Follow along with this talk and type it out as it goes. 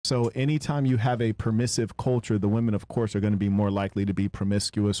So anytime you have a permissive culture, the women, of course, are going to be more likely to be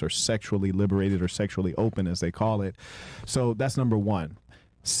promiscuous or sexually liberated or sexually open, as they call it. So that's number one.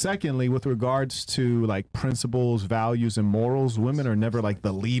 Secondly, with regards to like principles, values, and morals, women are never like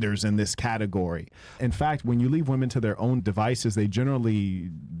the leaders in this category. In fact, when you leave women to their own devices, they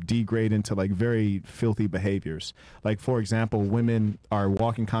generally degrade into like very filthy behaviors. Like, for example, women are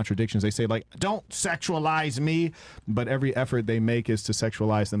walking contradictions. They say like, don't sexualize me, but every effort they make is to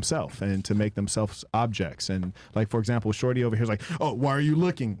sexualize themselves and to make themselves objects. And like, for example, Shorty over here is like, oh, why are you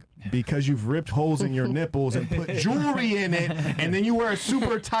looking? Because you've ripped holes in your nipples and put jewelry in it, and then you wear a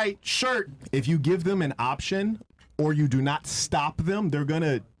super tight shirt. If you give them an option or you do not stop them, they're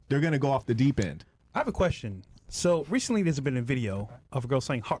gonna go off the deep end. I have a question. So recently there's been a video of a girl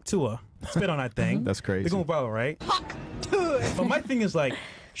saying hawk tuah, spit on that thing. That's crazy. They're going viral, right? Hawk tuah. But my thing is like,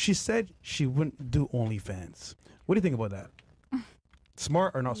 she said she wouldn't do OnlyFans. What do you think about that?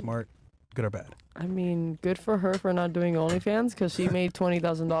 Smart or not smart? Good or bad? I mean, good for her for not doing OnlyFans, because she made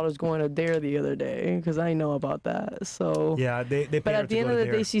 $20,000 going to Dare the other day, because I know about that. So yeah, they but at the end of the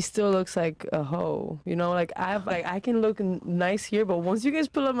day, she still looks like a hoe. You know, like I can look nice here, but once you guys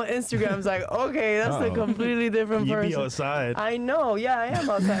pull up my Instagram, it's like, okay, that's a completely different person. You be outside. I know. Yeah, I am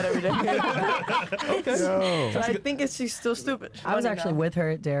outside every day. Okay. So I think she's still stupid. I was actually with her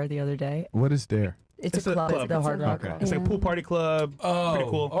at Dare the other day. What is Dare? It's a club. The Hard Rock. Okay. It's like a pool party club. Oh, pretty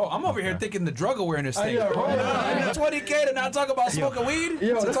cool. Oh, I'm over here thinking the drug awareness thing. Yeah, right. 20K to not talk about smoking weed?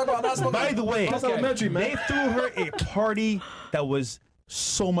 To talk about not smoking By the way, That's elementary, man. they threw her a party that was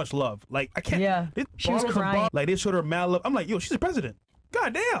so much love. Like, I can't. Yeah. She was crying. Like, they showed her mad love. I'm like, yo, she's the president.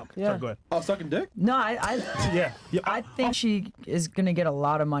 God damn. Yeah. Sorry, go ahead. Oh, sucking dick? No, Yeah. I think she is going to get a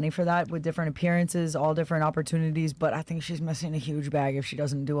lot of money for that with different appearances, all different opportunities, but I think she's missing a huge bag if she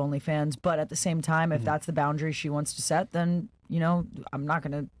doesn't do OnlyFans. But at the same time, if that's the boundary she wants to set, then, you know, I'm not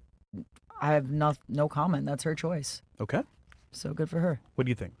going to, I have no comment. That's her choice. Okay. So good for her. What do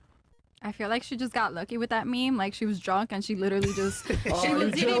you think? I feel like she just got lucky with that meme. Like, she was drunk and she literally just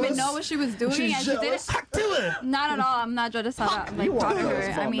didn't even know what she was doing. She's and she did it. Not at all. I'm not jealous of that. I'm like, proud of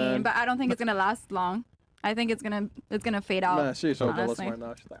her. I mean, but I don't think it's gonna last long. I think it's gonna fade out. Nah, she's so jealous honestly. right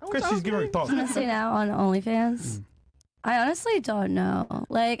now. She's like, Chris, she's giving her thoughts. Missing out on OnlyFans? I honestly don't know.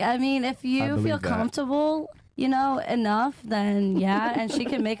 Like, I mean, if you feel comfortable, you know, enough, then yeah, and she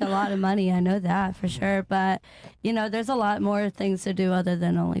can make a lot of money. I know that for sure. But, you know, there's a lot more things to do other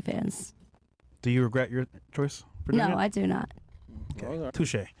than OnlyFans. Do you regret your choice? For doing No, it? I do not. Okay.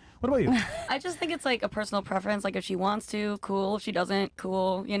 Touche. What about you? I just think it's like a personal preference. Like, if she wants to, cool. If she doesn't,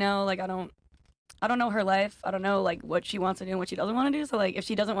 cool. You know, like, I don't know her life. I don't know like what she wants to do and what she doesn't want to do. So like, if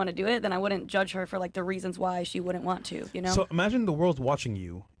she doesn't want to do it, then I wouldn't judge her for like the reasons why she wouldn't want to, you know? So imagine the world's watching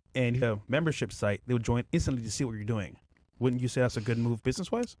you and you have a membership site. They would join instantly to see what you're doing. Wouldn't you say that's a good move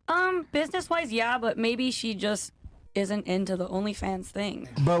business-wise? Business-wise, yeah, but maybe she just isn't into the OnlyFans thing.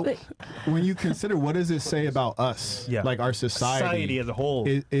 But when you consider, what does it say about us? Yeah. Like our society as a whole.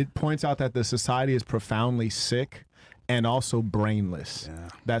 It points out that the society is profoundly sick and also brainless. Yeah.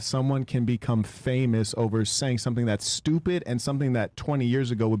 That someone can become famous over saying something that's stupid and something that 20 years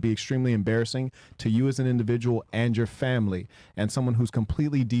ago would be extremely embarrassing to you as an individual and your family. And someone who's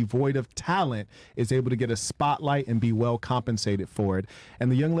completely devoid of talent is able to get a spotlight and be well compensated for it. And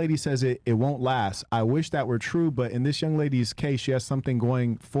the young lady says it won't last. I wish that were true, but in this young lady's case, she has something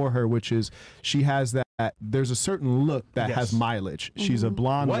going for her, which is she has that there's a certain look that has mileage. She's a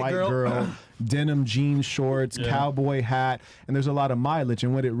blonde white girl, denim jean shorts, cowboy hat, and there's a lot of mileage.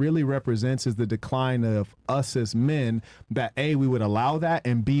 And what it really represents is the decline of us as men, that A, we would allow that,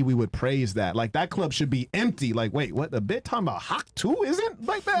 and B, we would praise that. Like, that club should be empty. Like, wait, what, the bit talking about hawk too? Isn't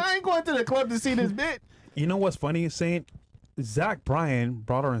like that? I ain't going to the club to see this bit. You know what's funny? Saying Zach Bryan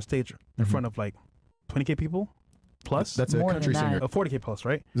brought her on stage in front of like 20K people plus. That's a country singer. A 40K plus,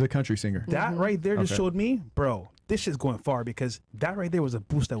 right? He's a country singer. That right there just showed me, bro, this shit's going far, because that right there was a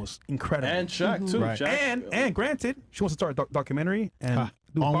boost that was incredible. And Shaq too. Right. And granted, she wants to start a documentary and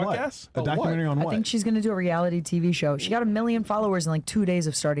do a on podcast. What? A documentary on what? I think she's going to do a reality TV show. She got 1 million followers in like 2 days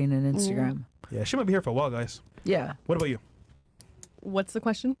of starting an Instagram. Yeah, she might be here for a while, guys. Yeah. What about you? What's the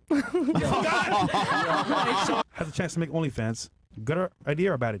question? Has a chance to make OnlyFans. Good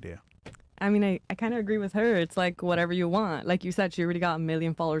idea or bad idea? I mean, I kind of agree with her. It's like whatever you want. Like you said, she already got 1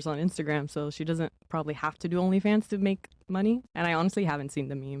 million followers on Instagram, so she doesn't probably have to do OnlyFans to make money. And I honestly haven't seen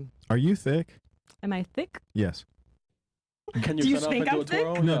the meme. Are you thick? Am I thick? Yes. Can you Do you stand up think and I'm do a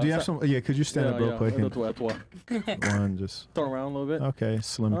twirl? thick? No, do you have some? Yeah, could you stand up real quick? Do a And, twirl. one, just Turn around a little bit. okay,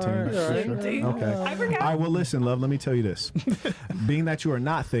 slim team. All right. Sure. team. Okay. I forgot. All right. Well, listen, love. Let me tell you this. Being that you are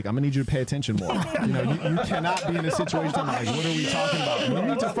not thick, I'm gonna need you to pay attention more. You cannot be in a situation like, what are we talking about? You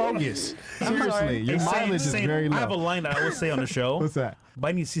need to focus. Seriously, your mileage is very low. I have a line that I always say on the show. What's that? But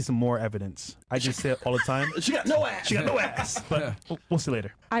I need to see some more evidence. I just say it all the time. She got no ass. She got no ass. But we'll see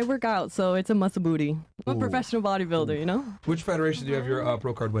later. I work out, so it's a muscle booty. I'm a professional bodybuilder, you know? Which federation do you have your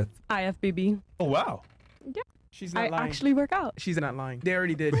pro card with? IFBB. Oh, wow. She's not I lying. actually work out. She's not lying. They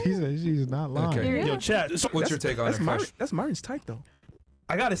already did. She's not lying. Okay. Yo, Chad. What's your take on it? Fresh? That's Martin's type, though.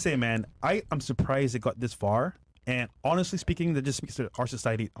 I gotta say, man, I'm surprised it got this far. And honestly speaking, that just speaks to our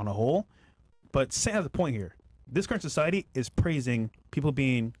society on a whole. But saying at the point here, this current society is praising people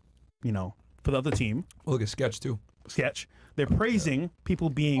being, for the other team. Well, look at Sketch too. Sketch. They're praising people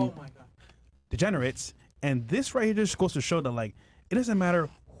being degenerates. And this right here just goes to show that, like, it doesn't matter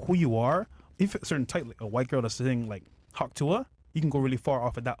who you are. If a certain type, like a white girl that's sitting like hawk tuah, you can go really far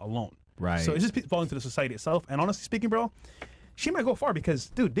off of that alone. Right. So it's just falling to the society itself. And honestly speaking, bro, she might go far because,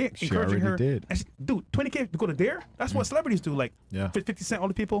 dude, they're She encouraging already her. did. And dude, 20K to go to Dare? That's what celebrities do. Like, Yeah. 50 Cent, all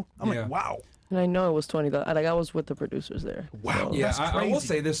the people. I'm like, wow. And I know it was 20. Like I was with the producers there. Wow. So. Yeah, That's I will crazy.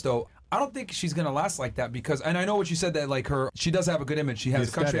 say this though. I don't think she's gonna last like that because, and I know what you said that like she does have a good image. She has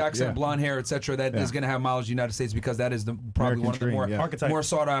a country aesthetic, accent, yeah. blonde hair, etc. That is gonna have mileage in the United States because that is probably American one of the dream, more yeah. Archetype. more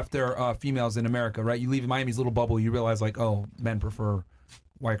sought after females in America, right? You leave Miami's little bubble, you realize like, oh, men prefer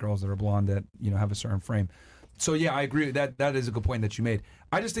white girls that are blonde that have a certain frame. So yeah, I agree. That is a good point that you made.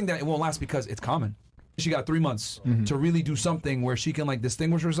 I just think that it won't last because it's common. She got 3 months to really do something where she can like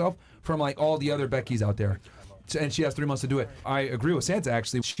distinguish herself from like all the other Beckys out there. And she has 3 months to do it. I agree with Santa,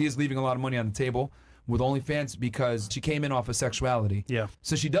 actually. She is leaving a lot of money on the table with OnlyFans because she came in off of sexuality. Yeah.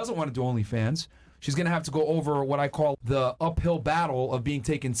 So she doesn't want to do OnlyFans. She's going to have to go over what I call the uphill battle of being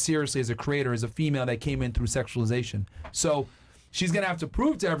taken seriously as a creator, as a female that came in through sexualization. So she's going to have to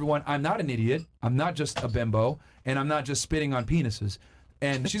prove to everyone, I'm not an idiot, I'm not just a bimbo, and I'm not just spitting on penises.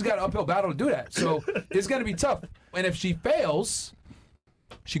 And she's got an uphill battle to do that. So it's going to be tough. And if she fails,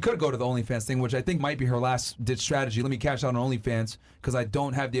 she could go to the OnlyFans thing, which I think might be her last-ditch strategy. Let me cash out on OnlyFans because I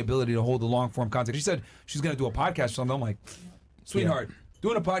don't have the ability to hold the long-form content. She said she's going to do a podcast or something. I'm like, sweetheart,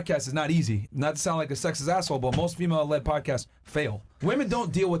 doing a podcast is not easy. Not to sound like a sexist asshole, but most female-led podcasts fail. Women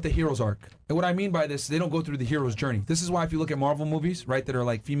don't deal with the hero's arc. And what I mean by this, they don't go through the hero's journey. This is why if you look at Marvel movies, right, that are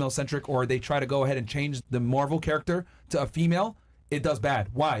like female-centric, or they try to go ahead and change the Marvel character to a female, it does bad.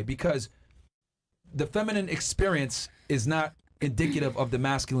 Why? Because the feminine experience is not indicative of the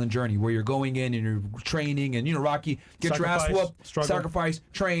masculine journey where you're going in and you're training and, Rocky, get your ass Sacrifice, whooped, struggle. sacrifice,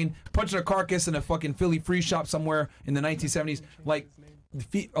 train, punching a carcass in a fucking Philly free shop somewhere in the 1970s. Like,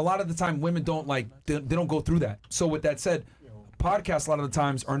 a lot of the time women don't they don't go through that. So with that said, podcasts a lot of the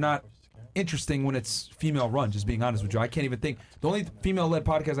times are not interesting when it's female run, just being honest with you. I can't even think. The only female-led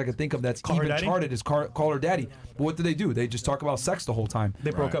podcast I can think of that's Call Her even Daddy? charted is Call Her Daddy. But what do? They just talk about sex the whole time.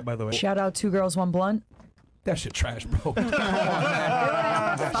 They broke up, by the way. Shout out 2 Girls, 1 Blunt. That shit trash, bro. Come on,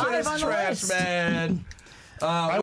 man. That shit is trash, man.